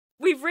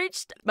we've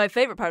reached my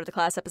favorite part of the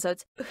class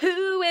episodes.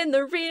 Who in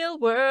the real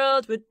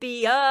world would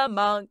be a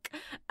monk?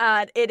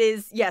 And it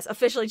is, yes,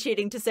 officially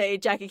cheating to say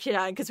Jackie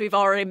Chan because we've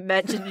already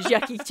mentioned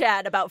Jackie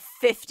Chan about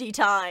 50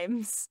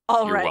 times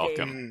already. You're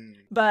welcome.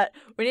 But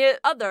we need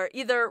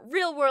either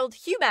real world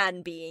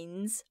human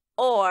beings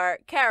or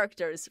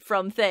characters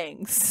from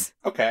things.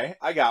 Okay,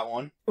 I got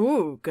one.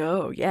 Ooh,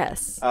 go,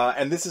 yes.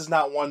 And this is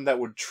not one that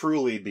would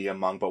truly be a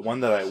monk, but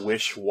one that I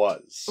wish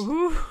was.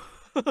 Ooh,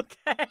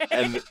 okay.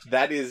 And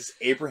that is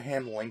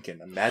Abraham Lincoln.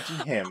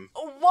 Imagine him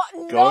what?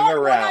 going Not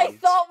around. what I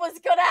thought was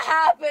gonna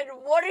happen.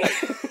 What are you...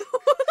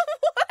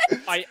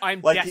 What?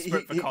 I'm Like,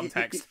 desperate for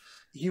context.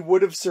 He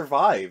would have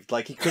survived.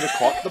 Like, he could have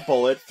caught the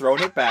bullet,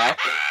 thrown it back.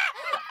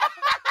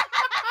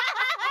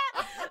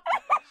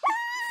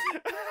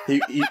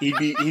 He'd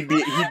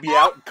be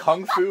out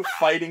kung fu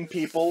fighting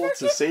people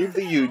to save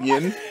the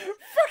Union.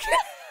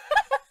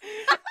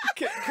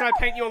 Can I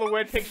paint you all a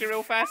word picture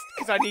real fast?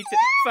 Because I need to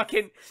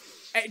fucking...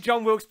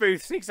 John Wilkes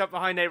Booth sneaks up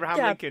behind Abraham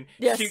Lincoln,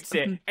 shoots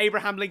it.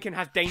 Abraham Lincoln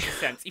has danger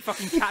sense. He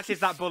fucking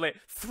catches that bullet,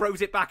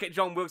 throws it back at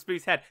John Wilkes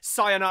Booth's head.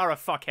 Sayonara,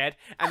 fuckhead.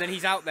 And then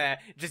he's out there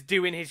just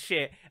doing his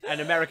shit, and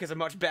America's a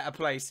much better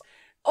place.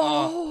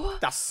 Oh,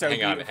 that's so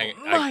beautiful. Hang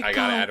on. I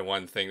gotta add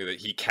one thing, that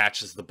he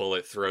catches the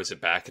bullet, throws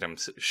it back at him,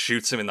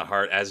 shoots him in the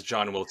heart as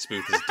John Wilkes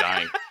Booth is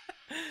dying.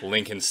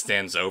 Lincoln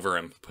stands over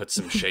him, puts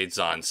some shades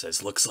on,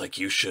 says, "Looks like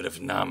you should have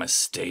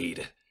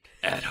namasteed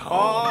at home."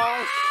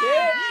 Oh, shit!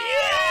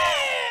 Yeah!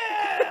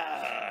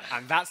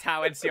 And that's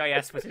how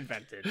NCIS was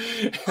invented.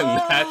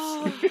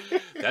 And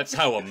that's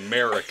how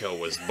America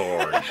was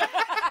born.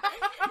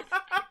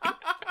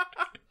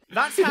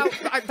 That's how...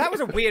 that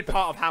was a weird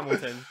part of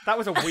Hamilton. That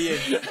was a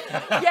weird... Yeah,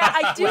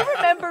 I do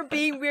remember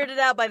being weirded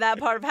out by that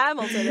part of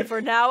Hamilton, if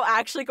we're now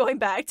actually going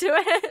back to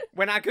it.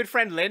 When our good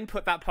friend Lynn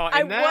put that part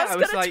in there, I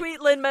was going to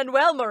tweet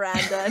Lin-Manuel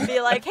Miranda and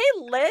be like, "Hey,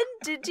 Lynn,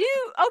 did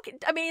you... Okay,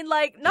 I mean,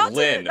 like, not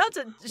Lynn, to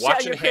shout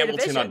watching your creative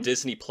Hamilton vision. on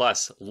Disney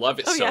Plus. Love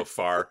it yeah. so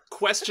far.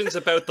 Questions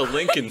about the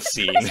Lincoln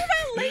scene. Questions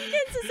about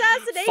Lincoln's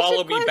assassination.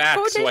 Follow me back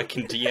so I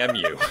can DM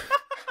you.